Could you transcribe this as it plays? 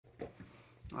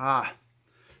Ah,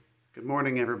 good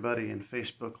morning, everybody in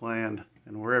Facebook land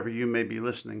and wherever you may be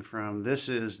listening from. This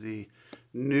is the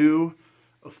new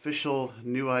official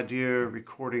New Idea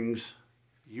Recordings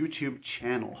YouTube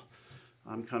channel.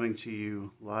 I'm coming to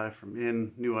you live from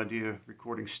in New Idea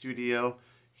Recording Studio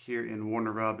here in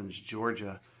Warner Robins,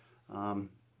 Georgia.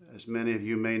 As many of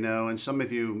you may know, and some of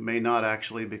you may not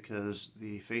actually, because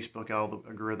the Facebook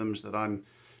algorithms that I've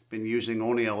been using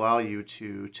only allow you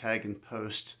to tag and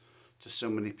post to so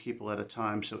many people at a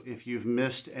time. So if you've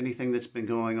missed anything that's been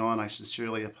going on, I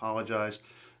sincerely apologize.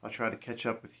 I'll try to catch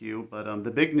up with you. But the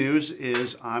big news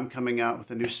is I'm coming out with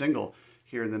a new single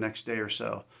here in the next day or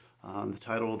so. The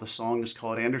title of the song is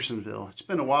called Andersonville. It's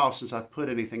been a while since I've put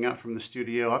anything out from the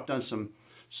studio. I've done some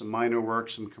minor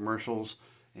work, some commercials,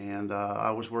 and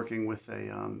I was working with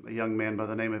a young man by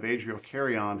the name of Adriel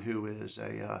Carrion, who is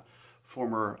a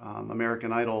former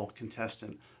American Idol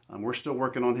contestant. We're still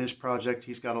working on his project.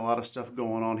 He's got a lot of stuff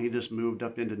going on. He just moved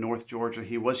up into North Georgia.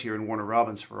 He was here in Warner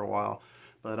Robins for a while.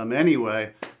 But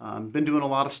anyway, been doing a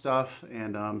lot of stuff.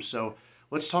 And so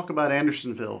let's talk about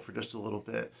Andersonville for just a little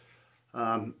bit.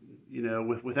 You know,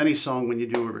 with any song, when you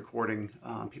do a recording,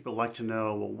 people like to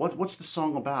know, well, what's the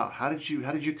song about? How did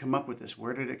you come up with this?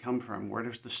 Where did it come from? Where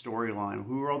does the storyline?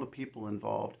 Who are all the people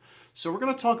involved? So we're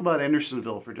going to talk about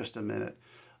Andersonville for just a minute.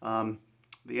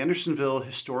 The Andersonville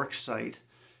Historic Site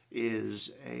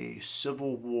is a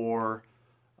Civil War,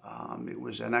 it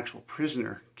was an actual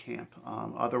prisoner camp,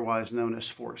 otherwise known as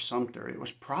Fort Sumter. It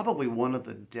was probably one of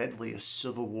the deadliest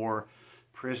Civil War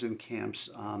prison camps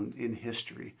in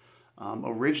history.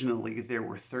 Originally, there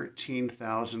were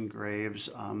 13,000 graves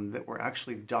that were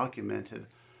actually documented,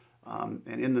 and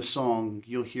in the song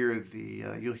you'll hear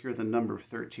the number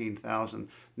 13,000.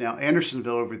 Now,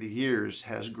 Andersonville over the years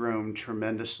has grown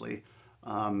tremendously,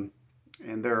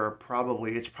 and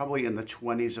it's probably in the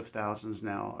 20s of thousands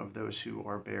now of those who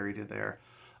are buried there.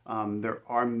 There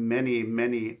are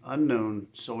many unknown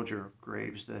soldier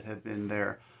graves that have been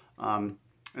there, and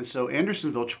so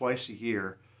Andersonville twice a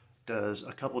year does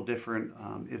a couple different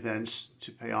events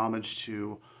to pay homage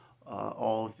to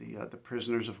all of the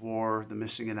prisoners of war, the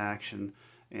missing in action,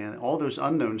 and all those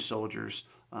unknown soldiers.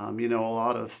 You know, a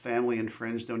lot of family and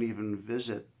friends don't even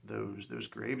visit those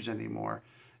graves anymore.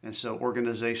 And so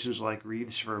organizations like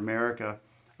Wreaths for America,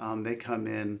 they come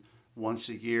in once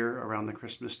a year around the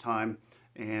Christmas time,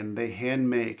 and they hand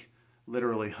make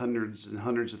literally hundreds and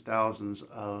hundreds of thousands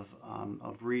of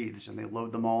wreaths, and they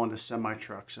load them all into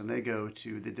semi-trucks, and they go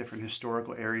to the different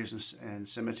historical areas and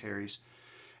cemeteries,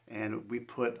 and we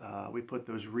put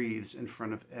those wreaths in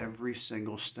front of every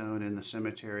single stone in the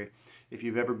cemetery. If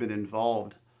you've ever been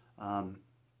involved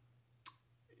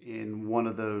in one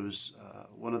of those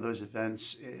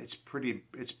events, it's pretty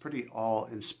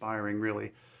awe-inspiring,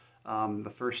 really.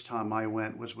 The first time I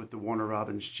went was with the Warner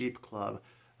Robins Jeep Club.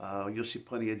 You'll see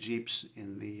plenty of Jeeps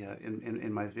in the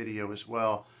in my video as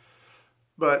well.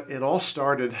 But it all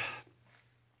started.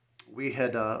 We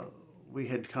had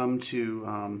come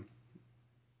to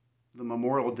the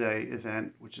Memorial Day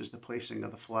event, which is the placing of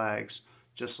the flags,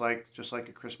 just like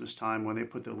at Christmas time when they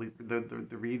put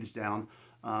the wreaths down.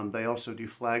 They also do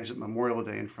flags at Memorial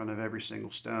Day in front of every single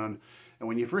stone. And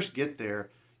when you first get there,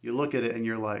 you look at it and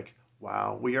you're like,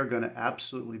 wow, we are going to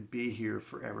absolutely be here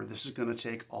forever. This is going to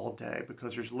take all day,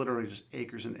 because there's literally just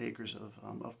acres and acres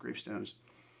of gravestones.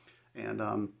 And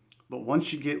but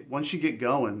once you get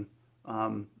going,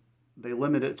 they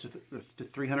limit it to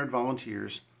 300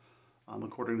 volunteers,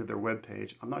 according to their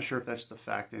webpage. I'm not sure if that's the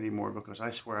fact anymore, because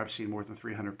I swear I've seen more than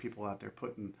 300 people out there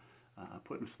putting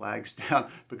flags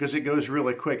down, because it goes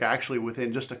really quick. Actually,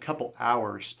 within just a couple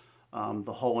hours,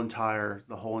 the whole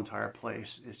entire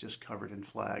place is just covered in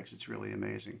flags. It's really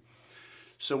amazing.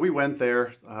 So we went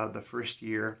there the first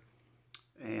year,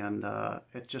 and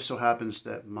it just so happens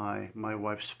that my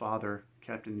wife's father,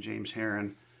 Captain James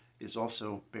Heron, is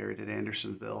also buried at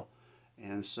Andersonville,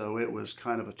 and so it was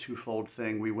kind of a twofold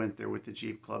thing. We went there with the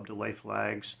Jeep Club to lay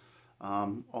flags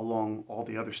along all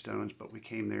the other stones, but we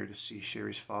came there to see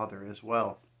Sherry's father as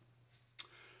well.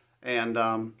 And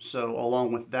so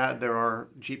along with that, there are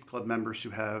Jeep Club members who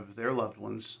have their loved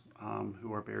ones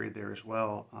who are buried there as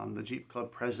well. The Jeep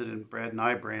Club president, Brad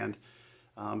Nybrand,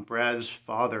 Brad's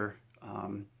father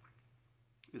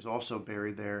is also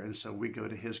buried there, and so we go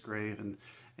to his grave,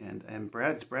 and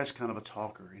Brad's kind of a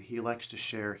talker, and he likes to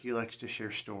share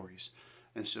stories.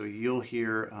 And so you'll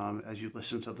hear, as you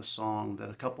listen to the song, that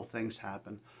a couple things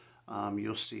happen.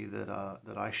 You'll see that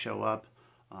I show up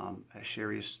at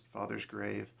Sherry's father's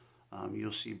grave.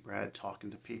 You'll see Brad talking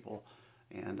to people,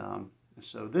 and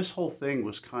so this whole thing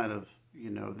was kind of, you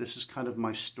know, this is kind of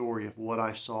my story of what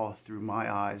I saw through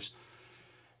my eyes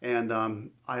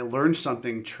And I learned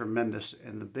something tremendous.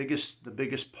 And the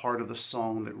biggest part of the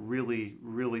song that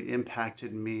really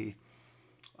impacted me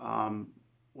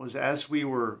was as we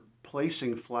were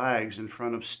placing flags in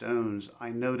front of stones. I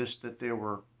noticed that there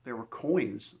were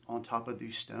coins on top of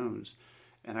these stones,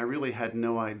 and I really had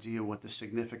no idea what the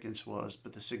significance was.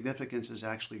 But the significance is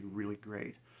actually really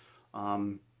great.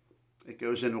 It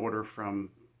goes in order from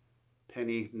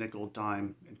penny, nickel,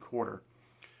 dime, and quarter.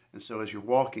 And so as you're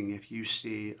walking, if you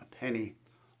see a penny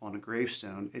on a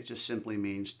gravestone, it just simply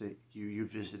means that you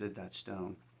visited that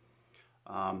stone.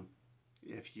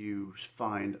 If you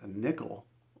find a nickel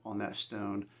on that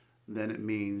stone, then it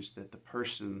means that the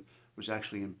person was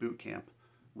actually in boot camp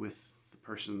with the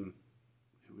person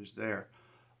who was there.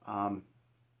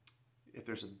 If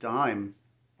there's a dime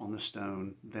on the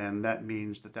stone, then that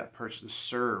means that that person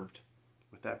served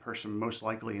with that person, most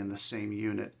likely in the same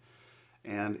unit.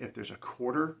 And if there's a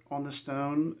quarter on the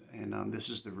stone, and this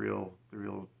is the real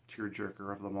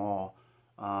tearjerker of them all,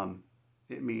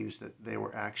 it means that they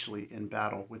were actually in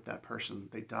battle with that person.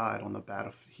 They died on the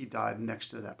battlefield. He died next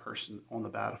to that person on the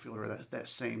battlefield, or that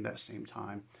same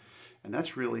time. And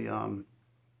that's really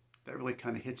that really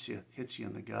kind of hits you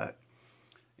in the gut.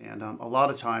 And a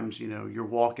lot of times, you know, you're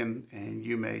walking and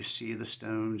you may see the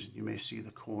stones, you may see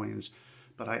the coins,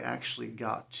 but I actually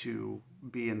got to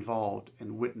be involved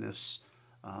and witness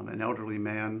an elderly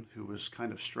man who was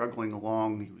kind of struggling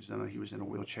along. He was in a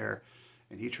wheelchair,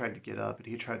 and he tried to get up, and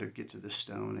he tried to get to this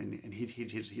stone, and he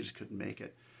just couldn't make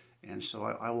it. And so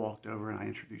I walked over and I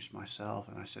introduced myself,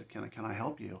 and I said, can I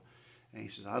help you? And he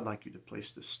says, I'd like you to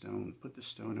place this stone, put this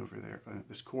stone over there,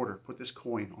 this quarter, put this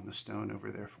coin on the stone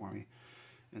over there for me.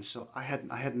 And so I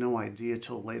had no idea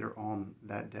till later on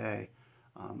that day.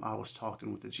 I was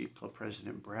talking with the Jeep Club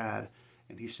president, Brad,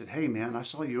 and he said, hey man, I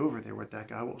saw you over there with that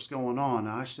guy. What was going on?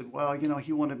 And I said, well, you know,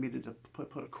 he wanted me to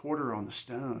put a quarter on the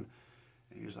stone.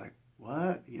 And he was like,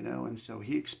 what? You know, and so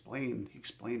he explained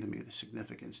to me the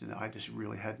significance, and I just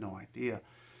really had no idea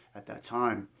at that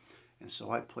time. And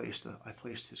so I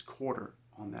placed his quarter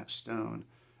on that stone.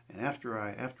 And after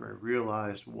I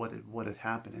realized what had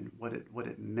happened and what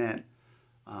it meant,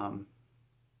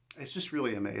 it's just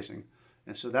really amazing.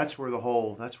 And so that's where the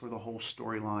whole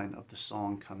storyline of the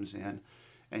song comes in.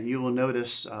 And you will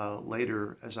notice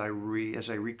later as I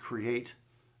recreate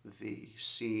the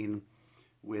scene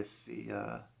with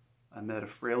I met a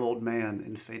frail old man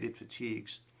in faded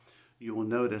fatigues. You will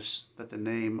notice that the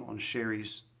name on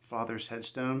Sherry's father's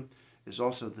headstone is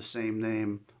also the same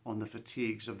name on the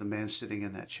fatigues of the man sitting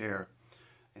in that chair.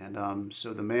 And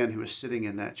so the man who is sitting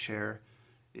in that chair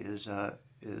is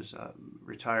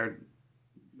retired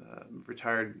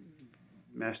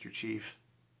Master Chief.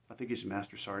 I think he's a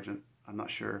Master Sergeant. I'm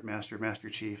not sure. Master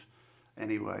Chief.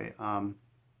 Anyway,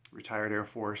 retired Air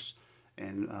Force,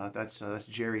 and that's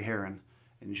Jerry Heron,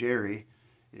 and Jerry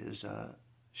is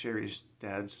Sherry's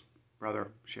dad's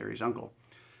brother, Sherry's uncle,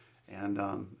 and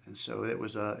so it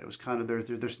was kind of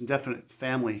there's some definite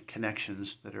family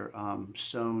connections that are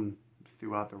sewn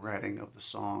throughout the writing of the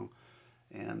song.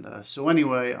 And so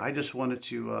anyway, I just wanted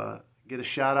to get a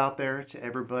shout out there to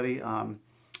everybody.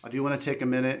 I do want to take a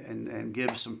minute and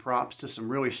give some props to some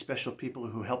really special people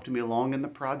who helped me along in the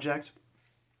project.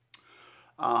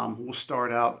 I'll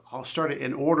start it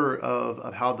in order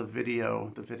of how the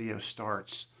video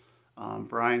starts.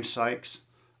 Brian Sykes,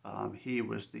 he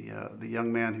was the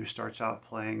young man who starts out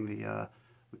playing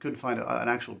we couldn't find an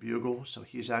actual bugle, so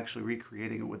he's actually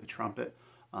recreating it with a trumpet.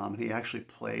 He actually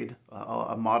played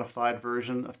a modified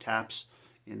version of taps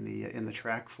in the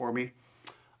track for me.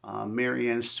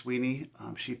 Marianne Sweeney,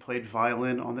 she played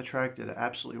violin on the track, did an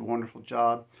absolutely wonderful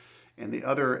job. And the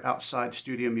other outside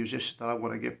studio musician that I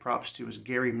want to give props to is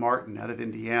Gary Martin out of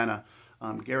Indiana.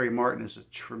 Gary Martin is a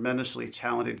tremendously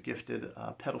talented, gifted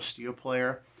pedal steel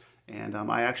player. And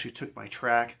I actually took my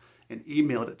track and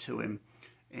emailed it to him.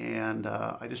 And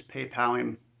I just PayPal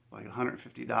him like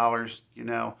 $150, you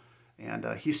know. And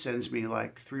he sends me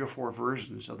like 3 or 4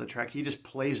 versions of the track. He just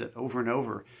plays it over and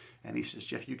over. And he says,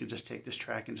 Jeff, you can just take this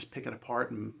track and just pick it apart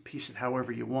and piece it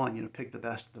however you want, you know, pick the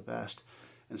best of the best.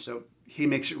 And so he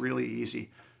makes it really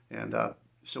easy. And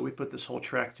so we put this whole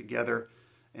track together,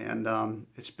 and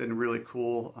it's been really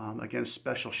cool. Again,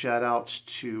 special shout outs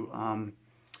to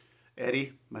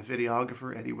Eddie, my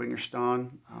videographer, Eddie Wingerstein.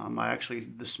 I actually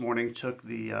this morning took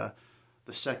the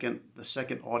second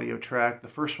audio track. The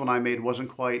first one I made wasn't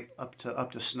quite up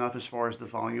to snuff as far as the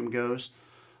volume goes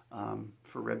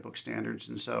for Red Book standards,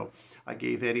 and so I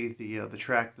gave Eddie the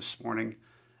track this morning,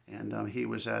 and he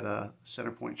was at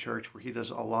Centerpoint Church, where he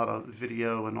does a lot of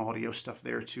video and audio stuff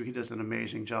there too. He does an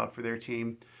amazing job for their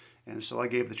team, and so I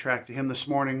gave the track to him this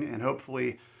morning, and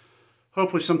hopefully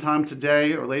hopefully sometime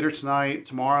today or later tonight,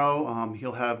 tomorrow,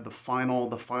 he'll have the final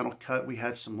cut. We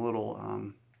had some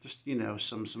little, just, you know,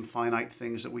 some finite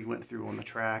things that we went through on the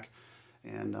track.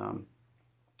 And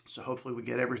so hopefully we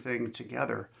get everything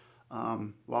together.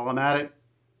 While I'm at it,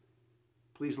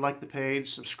 please like the page,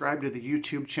 subscribe to the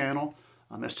YouTube channel.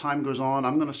 As time goes on,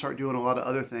 I'm going to start doing a lot of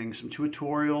other things, some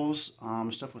tutorials,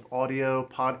 stuff with audio,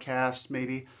 podcasts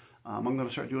maybe. I'm going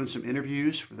to start doing some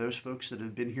interviews for those folks that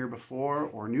have been here before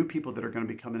or new people that are going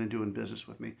to be coming and doing business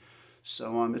with me.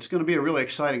 So it's going to be a really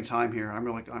exciting time here. I'm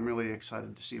really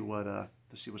excited to see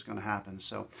what's going to happen.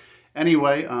 So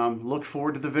anyway, look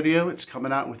forward to the video. It's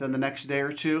coming out within the next day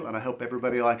or two, and I hope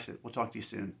everybody likes it. We'll talk to you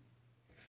soon.